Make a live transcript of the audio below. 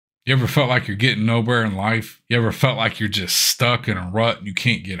You ever felt like you're getting nowhere in life? You ever felt like you're just stuck in a rut and you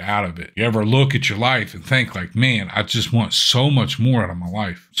can't get out of it? You ever look at your life and think like, man, I just want so much more out of my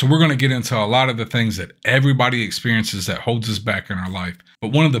life? So we're going to get into a lot of the things that everybody experiences that holds us back in our life.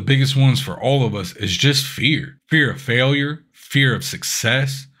 But one of the biggest ones for all of us is just fear. Fear of failure, fear of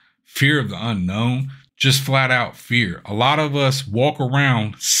success, fear of the unknown, just flat out fear. A lot of us walk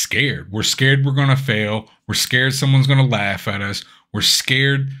around scared. We're scared we're going to fail. We're scared someone's going to laugh at us. We're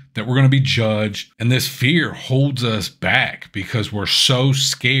scared that we're going to be judged. And this fear holds us back because we're so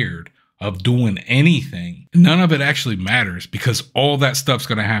scared of doing anything. None of it actually matters because all that stuff's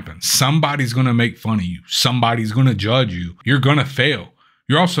going to happen. Somebody's going to make fun of you. Somebody's going to judge you. You're going to fail.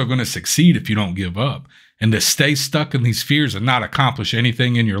 You're also going to succeed if you don't give up. And to stay stuck in these fears and not accomplish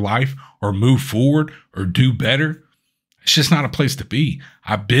anything in your life or move forward or do better, it's just not a place to be.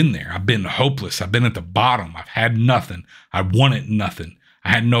 I've been there. I've been hopeless. I've been at the bottom. I've had nothing. I wanted nothing. I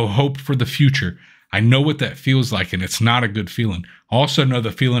had no hope for the future. I know what that feels like, and it's not a good feeling. I also know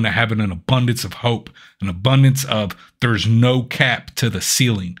the feeling of having an abundance of hope, an abundance of there's no cap to the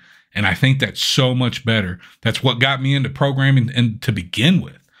ceiling. And I think that's so much better. That's what got me into programming and to begin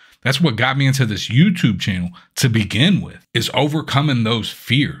with. That's what got me into this YouTube channel to begin with, is overcoming those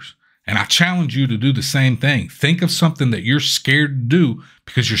fears. And I challenge you to do the same thing. Think of something that you're scared to do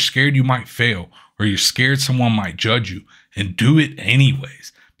because you're scared you might fail or you're scared someone might judge you, and do it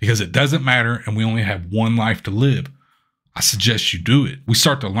anyways because it doesn't matter and we only have one life to live. I suggest you do it. We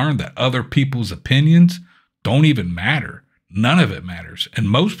start to learn that other people's opinions don't even matter. None of it matters. And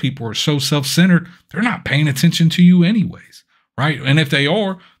most people are so self-centered, they're not paying attention to you anyways, right? And if they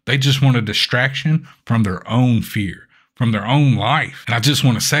are, they just want a distraction from their own fear, from their own life. And I just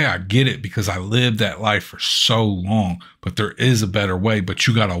want to say I get it because I lived that life for so long, but there is a better way, but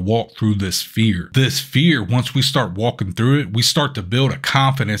you got to walk through this fear. This fear, once we start walking through it, we start to build a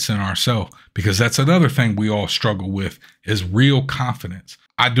confidence in ourselves, because that's another thing we all struggle with is real confidence.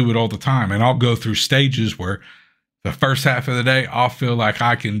 I do it all the time, and I'll go through stages where the first half of the day, I'll feel like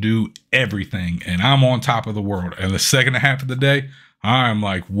I can do everything and I'm on top of the world. And the second half of the day, I'm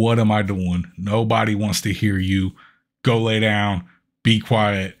like, what am I doing? Nobody wants to hear you. Go lay down, be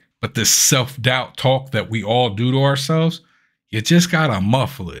quiet. But this self-doubt talk that we all do to ourselves, you just got to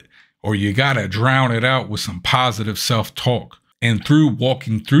muffle it, or you got to drown it out with some positive self-talk. And through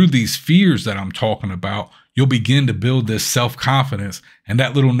walking through these fears that I'm talking about, you'll begin to build this self-confidence, and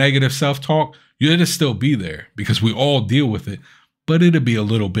that little negative self-talk, it'll still be there because we all deal with it, but it'll be a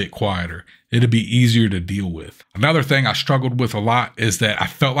little bit quieter. It'll be easier to deal with. Another thing I struggled with a lot is that I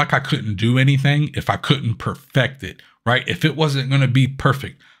felt like I couldn't do anything if I couldn't perfect it, right? If it wasn't going to be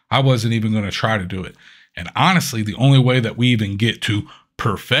perfect, I wasn't even going to try to do it. And honestly, the only way that we even get to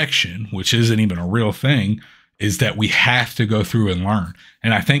perfection, which isn't even a real thing, is that we have to go through and learn.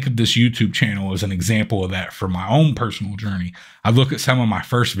 And I think of this YouTube channel as an example of that for my own personal journey. I look at some of my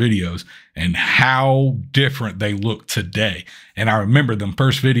first videos and how different they look today. And I remember them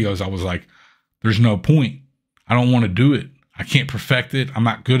first videos, I was like, there's no point. I don't want to do it. I can't perfect it. I'm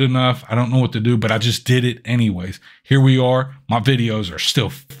not good enough. I don't know what to do, but I just did it anyways. Here we are. My videos are still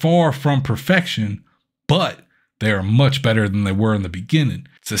far from perfection, but they are much better than they were in the beginning.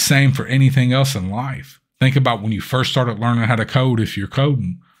 It's the same for anything else in life. Think about when you first started learning how to code, if you're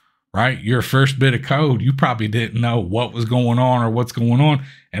coding, right? Your first bit of code, you probably didn't know what was going on or what's going on.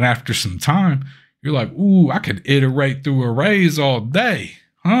 And after some time, you're like, ooh, I could iterate through arrays all day,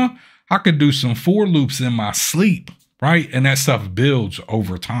 huh? I could do some for loops in my sleep, right? And that stuff builds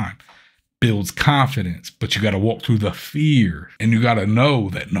over time, builds confidence, but you got to walk through the fear, and you got to know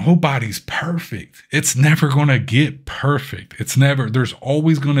that nobody's perfect. It's never going to get perfect. There's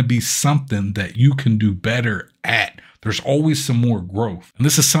always going to be something that you can do better at. There's always some more growth. And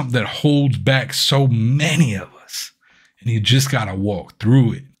this is something that holds back so many of us, and you just got to walk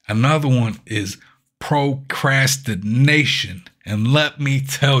through it. Another one is procrastination. And let me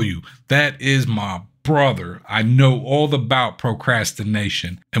tell you, that is my brother. I know all about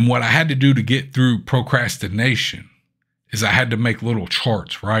procrastination. And what I had to do to get through procrastination is I had to make little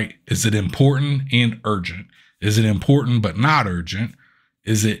charts, right? Is it important and urgent? Is it important but not urgent?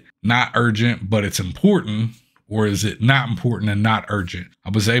 Is it not urgent but it's important? Or is it not important and not urgent? I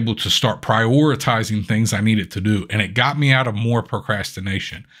was able to start prioritizing things I needed to do, and it got me out of more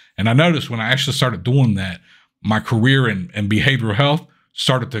procrastination. And I noticed when I actually started doing that, my career in behavioral health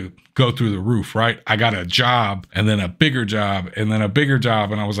started to go through the roof, right? I got a job and then a bigger job and then a bigger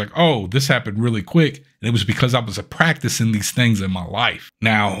job. And I was like, oh, this happened really quick. And it was because I was practicing these things in my life.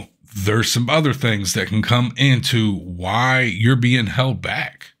 Now, there's some other things that can come into why you're being held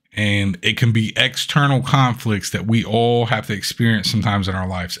back. And it can be external conflicts that we all have to experience sometimes in our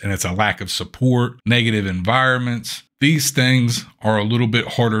lives. And it's a lack of support, negative environments. These things are a little bit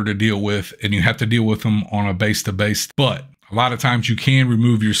harder to deal with, and you have to deal with them on a base-to-base. But a lot of times you can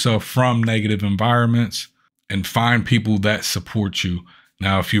remove yourself from negative environments and find people that support you.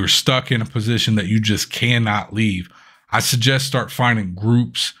 Now, if you're stuck in a position that you just cannot leave, I suggest start finding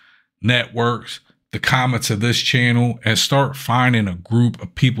groups, networks, the comments of this channel, and start finding a group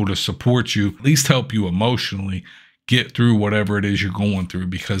of people to support you, at least help you emotionally get through whatever it is you're going through,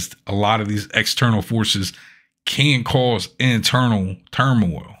 because a lot of these external forces can cause internal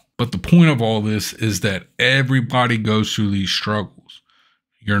turmoil. But the point of all this is that everybody goes through these struggles.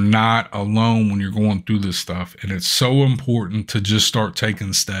 You're not alone when you're going through this stuff. And it's so important to just start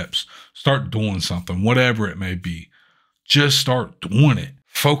taking steps, start doing something, whatever it may be. Just start doing it.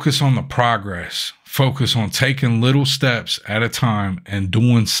 Focus on the progress. Focus on taking little steps at a time and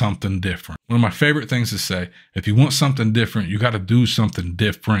doing something different. One of my favorite things to say, if you want something different, you got to do something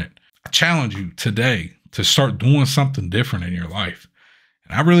different. I challenge you today to start doing something different in your life.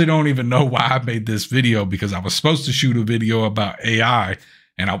 And I really don't even know why I made this video, because I was supposed to shoot a video about AI,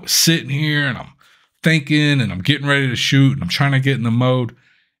 and I was sitting here and I'm thinking and I'm getting ready to shoot and I'm trying to get in the mode.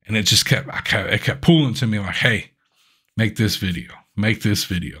 And it just kept pulling to me like, hey, make this video, make this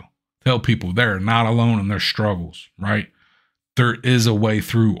video. Tell people they're not alone in their struggles, right? There is a way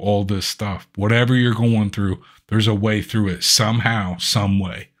through all this stuff. Whatever you're going through, there's a way through it somehow, some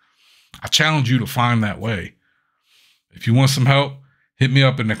way. I challenge you to find that way. If you want some help, hit me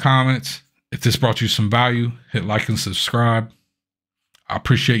up in the comments. If this brought you some value, hit like and subscribe. I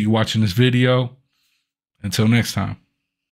appreciate you watching this video. Until next time.